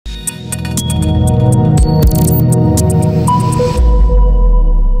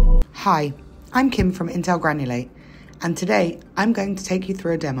Hi, I'm Kim from Intel Granulate, and today I'm going to take you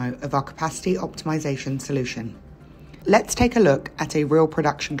through a demo of our capacity optimization solution. Let's take a look at a real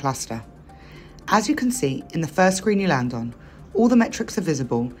production cluster. As you can see in the first screen you land on, all the metrics are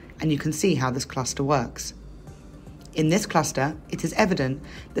visible and you can see how this cluster works. In this cluster, it is evident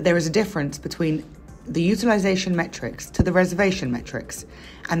that there is a difference between the utilization metrics to the reservation metrics,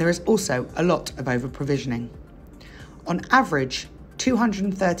 and there is also a lot of over-provisioning. On average,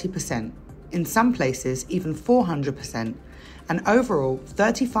 230%, in some places even 400%, and overall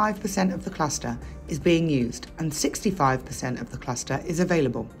 35% of the cluster is being used and 65% of the cluster is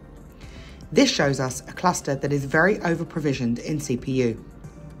available. This shows us a cluster that is very over-provisioned in CPU.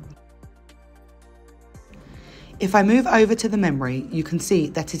 If I move over to the memory, you can see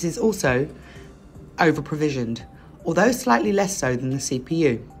that it is also over-provisioned, although slightly less so than the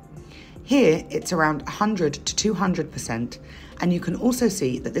CPU. Here, it's around 100 to 200%, and you can also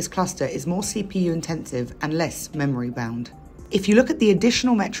see that this cluster is more CPU intensive and less memory bound. If you look at the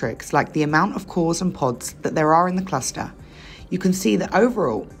additional metrics, like the amount of cores and pods that there are in the cluster, you can see that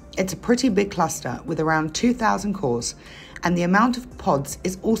overall, it's a pretty big cluster with around 2,000 cores, and the amount of pods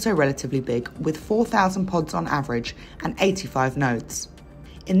is also relatively big, with 4,000 pods on average and 85 nodes.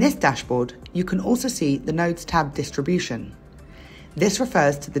 In this dashboard, you can also see the Nodes tab distribution. This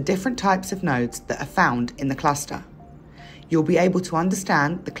refers to the different types of nodes that are found in the cluster. You'll be able to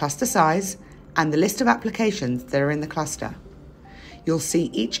understand the cluster size and the list of applications that are in the cluster. You'll see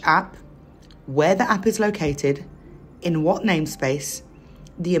each app, where the app is located, in what namespace,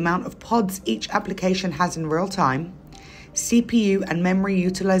 the amount of pods each application has in real time, CPU and memory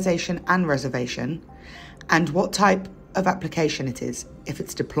utilization and reservation, and what type of application it is, if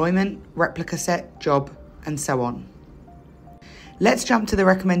it's deployment, replica set, job, and so on. Let's jump to the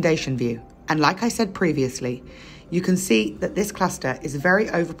recommendation view, and like I said previously, you can see that this cluster is very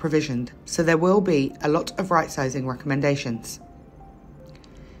over-provisioned, so there will be a lot of right-sizing recommendations.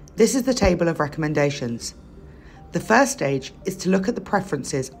 This is the table of recommendations. The first stage is to look at the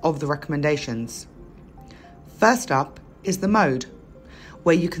preferences of the recommendations. First up is the mode,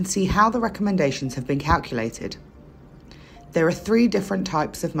 where you can see how the recommendations have been calculated. There are 3 different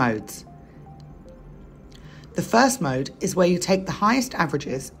types of modes. The first mode is where you take the highest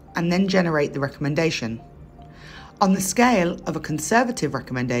averages and then generate the recommendation. On the scale of a conservative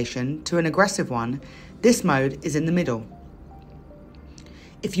recommendation to an aggressive one, this mode is in the middle.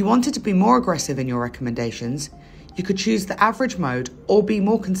 If you wanted to be more aggressive in your recommendations, you could choose the average mode or be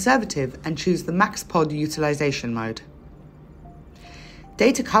more conservative and choose the max pod utilization mode.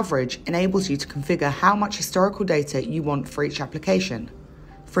 Data coverage enables you to configure how much historical data you want for each application.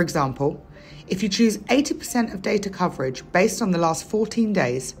 For example, if you choose 80% of data coverage based on the last 14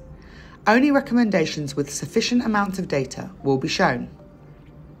 days, only recommendations with sufficient amounts of data will be shown.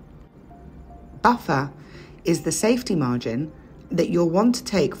 Buffer is the safety margin that you'll want to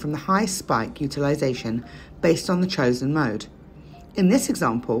take from the high spike utilization based on the chosen mode. In this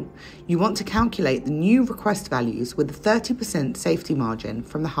example, you want to calculate the new request values with a 30% safety margin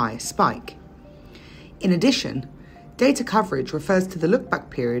from the highest spike. In addition, data coverage refers to the lookback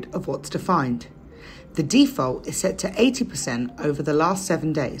period of what's defined. The default is set to 80% over the last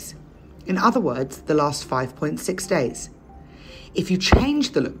 7 days. In other words, the last 5.6 days. If you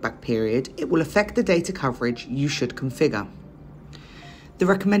change the lookback period, it will affect the data coverage you should configure. The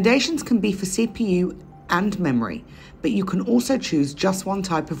recommendations can be for CPU and memory, but you can also choose just one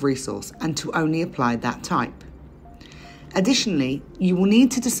type of resource and to only apply that type. Additionally, you will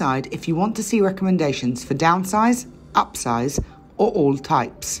need to decide if you want to see recommendations for downsize, upsize, or all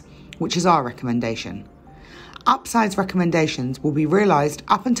types, which is our recommendation. Upsize recommendations will be realized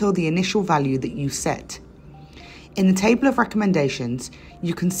up until the initial value that you set. In the table of recommendations,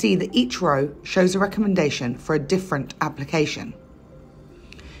 you can see that each row shows a recommendation for a different application.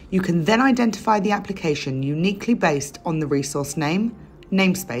 You can then identify the application uniquely based on the resource name,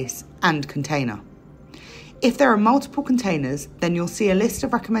 namespace, and container. If there are multiple containers, then you'll see a list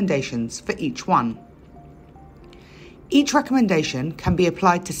of recommendations for each one. Each recommendation can be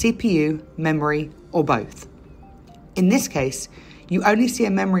applied to CPU, memory, or both. In this case, you only see a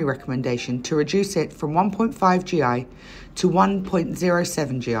memory recommendation to reduce it from 1.5 GI to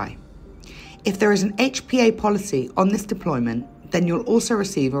 1.07 GI. If there is an HPA policy on this deployment, then you'll also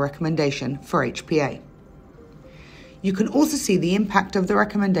receive a recommendation for HPA. You can also see the impact of the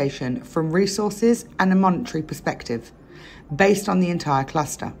recommendation from resources and a monetary perspective, based on the entire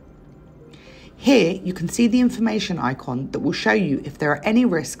cluster. Here, you can see the information icon that will show you if there are any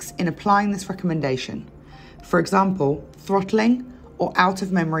risks in applying this recommendation. For example, throttling or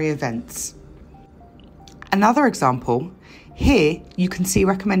out-of-memory events. Another example, Here, you can see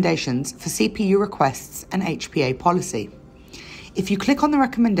recommendations for CPU requests and HPA policy. If you click on the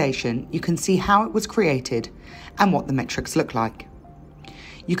recommendation, you can see how it was created and what the metrics look like.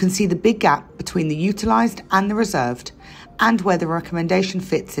 You can see the big gap between the utilised and the reserved and where the recommendation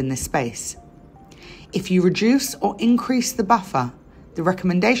fits in this space. If you reduce or increase the buffer, the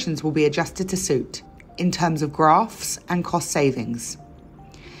recommendations will be adjusted to suit in terms of graphs and cost savings.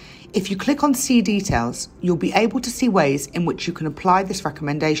 If you click on See Details, you'll be able to see ways in which you can apply this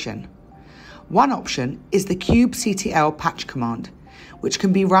recommendation. One option is the kubectl patch command, which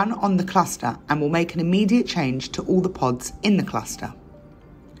can be run on the cluster and will make an immediate change to all the pods in the cluster.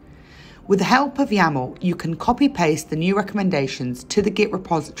 With the help of YAML, you can copy-paste the new recommendations to the Git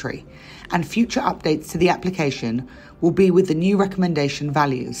repository, and future updates to the application will be with the new recommendation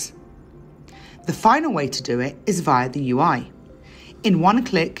values. The final way to do it is via the UI. In one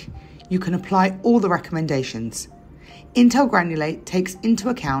click, you can apply all the recommendations. Intel Granulate takes into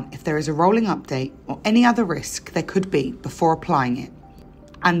account if there is a rolling update or any other risk there could be before applying it,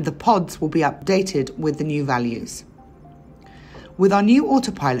 and the pods will be updated with the new values. With our new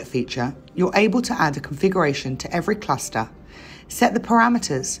autopilot feature, you're able to add a configuration to every cluster, set the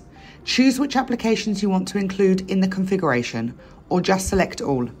parameters, choose which applications you want to include in the configuration, or just select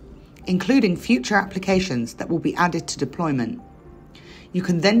all, including future applications that will be added to deployment. You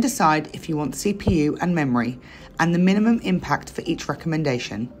can then decide if you want CPU and memory and the minimum impact for each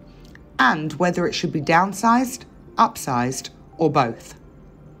recommendation, and whether it should be downsized, upsized, or both.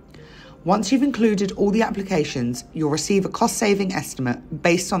 Once you've included all the applications, you'll receive a cost-saving estimate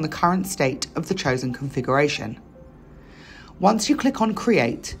based on the current state of the chosen configuration. Once you click on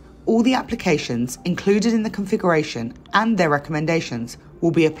Create, all the applications included in the configuration and their recommendations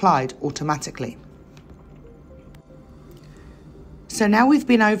will be applied automatically. So now we've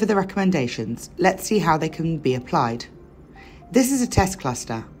been over the recommendations, let's see how they can be applied. This is a test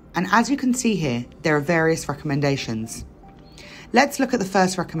cluster, and as you can see here, there are various recommendations. Let's look at the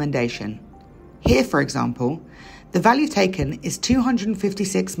first recommendation. Here, for example, the value taken is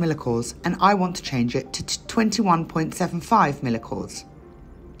 256 millicores, and I want to change it to 21.75 millicores.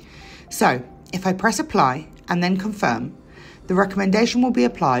 So, if I press Apply and then Confirm, the recommendation will be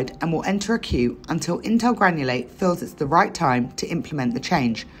applied and will enter a queue until Intel Granulate feels it's the right time to implement the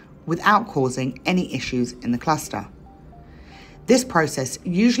change without causing any issues in the cluster. This process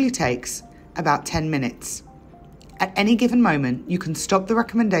usually takes about 10 minutes. At any given moment, you can stop the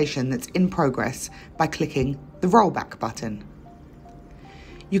recommendation that's in progress by clicking the Rollback button.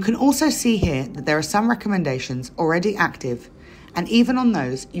 You can also see here that there are some recommendations already active, and even on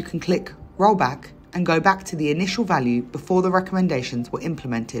those, you can click Rollback and go back to the initial value before the recommendations were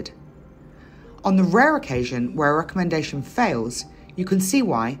implemented. On the rare occasion where a recommendation fails, you can see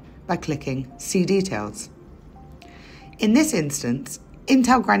why by clicking See Details. In this instance,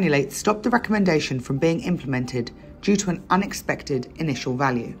 Intel Granulate stopped the recommendation from being implemented due to an unexpected initial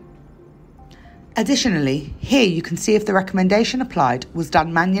value. Additionally, here you can see if the recommendation applied was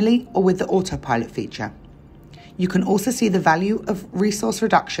done manually or with the autopilot feature. You can also see the value of resource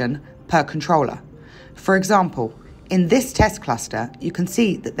reduction per controller. For example, in this test cluster, you can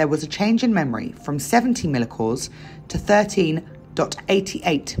see that there was a change in memory from 70 millicores to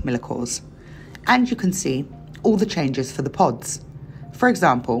 13.88 millicores, and you can see all the changes for the pods. For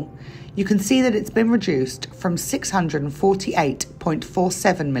example, you can see that it's been reduced from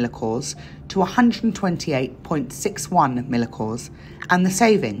 648.47 millicores to 128.61 millicores, and the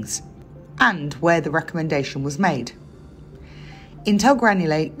savings, and where the recommendation was made. Intel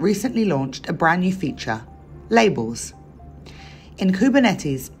Granulate recently launched a brand new feature, labels. In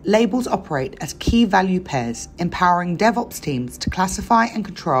Kubernetes, labels operate as key value pairs, empowering DevOps teams to classify and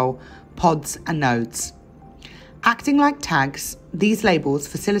control pods and nodes. Acting like tags, these labels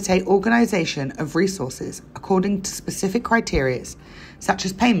facilitate organization of resources according to specific criteria, such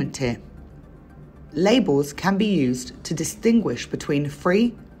as payment tier. Labels can be used to distinguish between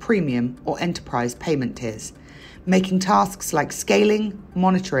free, premium, or enterprise payment tiers, making tasks like scaling,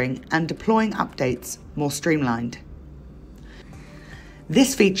 monitoring, and deploying updates more streamlined.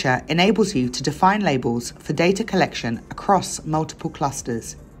 This feature enables you to define labels for data collection across multiple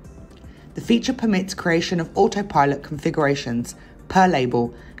clusters. The feature permits creation of autopilot configurations per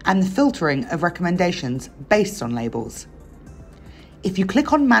label and the filtering of recommendations based on labels. If you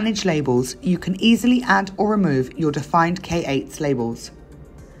click on Manage Labels, you can easily add or remove your defined K8s labels.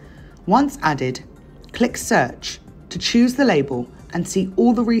 Once added, click Search to choose the label and see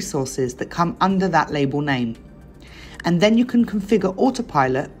all the resources that come under that label name. And then you can configure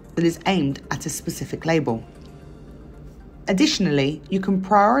autopilot that is aimed at a specific label. Additionally, you can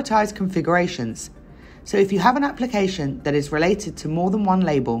prioritize configurations, So if you have an application that is related to more than one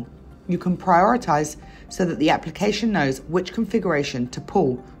label, you can prioritize so that the application knows which configuration to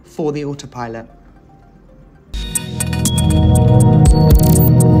pull for the autopilot.